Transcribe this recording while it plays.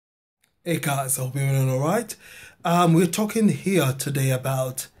Hey guys, I hope you're doing alright. We're talking here today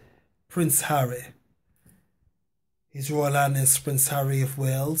about Prince Harry, His Royal Highness Prince Harry of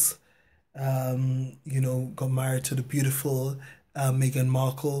Wales. Got married to the beautiful Meghan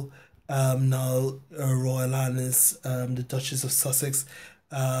Markle. Now Her Royal Highness, the Duchess of Sussex.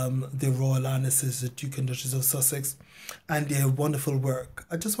 The Royal Highness is the Duke and Duchess of Sussex, and their wonderful work.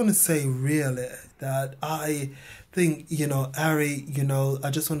 I just want to say really that I think, Harry, I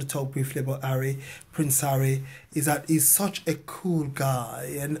just want to talk briefly about Harry, Prince Harry, is that he's such a cool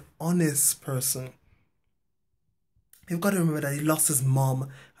guy, an honest person. You've got to remember that he lost his mom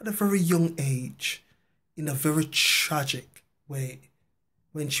at a very young age in a very tragic way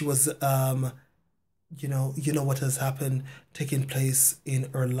when she was what has happened taking place in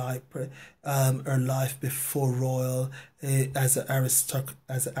her life before royal, as an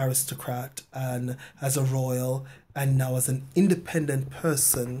aristocrat and as a royal, and now as an independent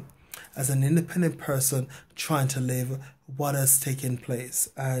person, trying to live what has taken place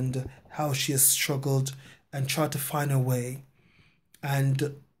and how she has struggled and tried to find her way,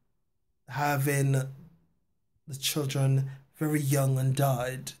 and having the children very young and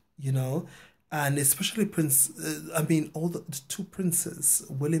died, and especially all the two princes,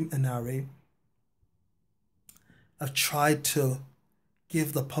 William and Harry, have tried to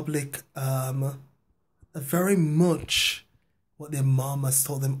give the public very much what their mom has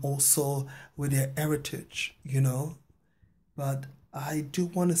taught them, also with their heritage, But I do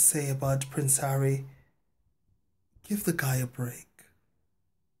want to say about Prince Harry, give the guy a break.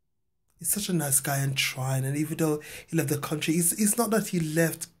 He's such a nice guy and trying, and even though he left the country, it's not that he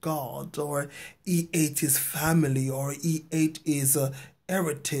left God, or he ate his family, or he ate his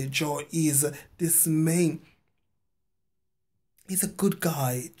heritage, or he's dismaying. He's a good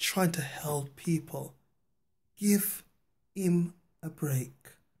guy trying to help people. Give him a break.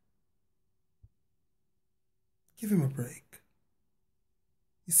 Give him a break.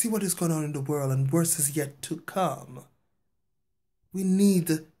 You see what is going on in the world, and worse is yet to come. We need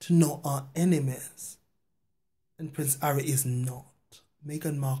to know our enemies. And Prince Harry is not.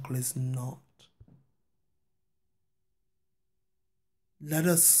 Meghan Markle is not. Let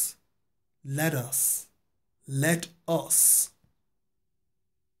us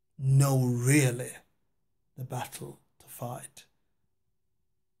know really the battle to fight.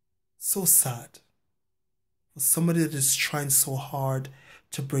 So sad for somebody that is trying so hard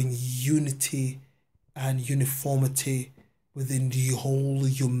to bring unity and uniformity within the whole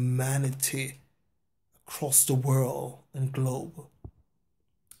humanity across the world and globe,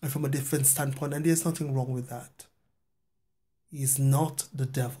 and from a different standpoint, and there's nothing wrong with that. He's not the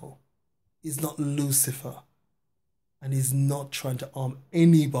devil, he's not Lucifer, and he's not trying to harm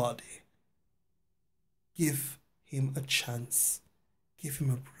anybody. Give him a chance, give him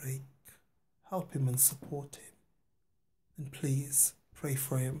a break, help him and support him, and please pray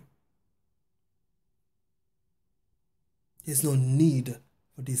for him. There's no need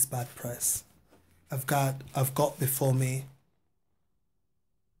for this bad press. I've got before me,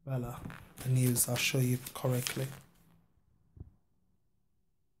 the news. I'll show you correctly.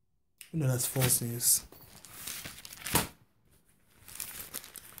 That's false news.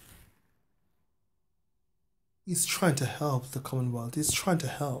 He's trying to help the Commonwealth. He's trying to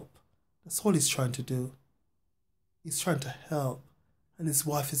help. That's all he's trying to do. He's trying to help. And his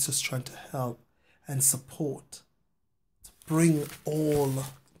wife is just trying to help and support. Bring all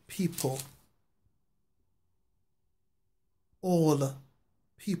people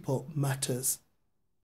matters